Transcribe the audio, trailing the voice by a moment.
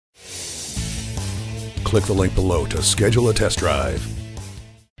Click the link below to schedule a test drive.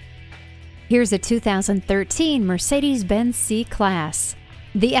 Here's a 2013 Mercedes-Benz C-Class.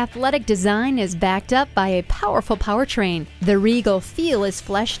 The athletic design is backed up by a powerful powertrain. The regal feel is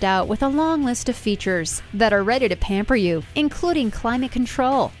fleshed out with a long list of features that are ready to pamper you, including climate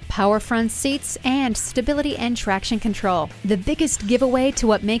control, power front seats, and stability and traction control. The biggest giveaway to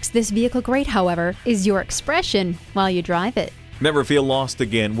what makes this vehicle great, however, is your expression while you drive it. Never feel lost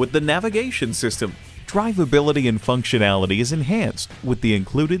again with the navigation system. Drivability and functionality is enhanced with the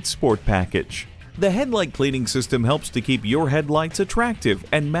included Sport Package. The headlight cleaning system helps to keep your headlights attractive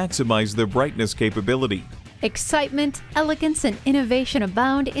and maximize their brightness capability. Excitement, elegance, and innovation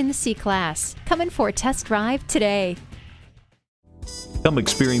abound in the C-Class. Come in for a test drive today. Come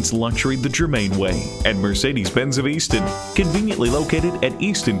experience luxury the Germain way at Mercedes-Benz of Easton, conveniently located at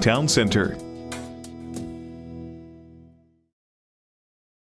Easton Town Center.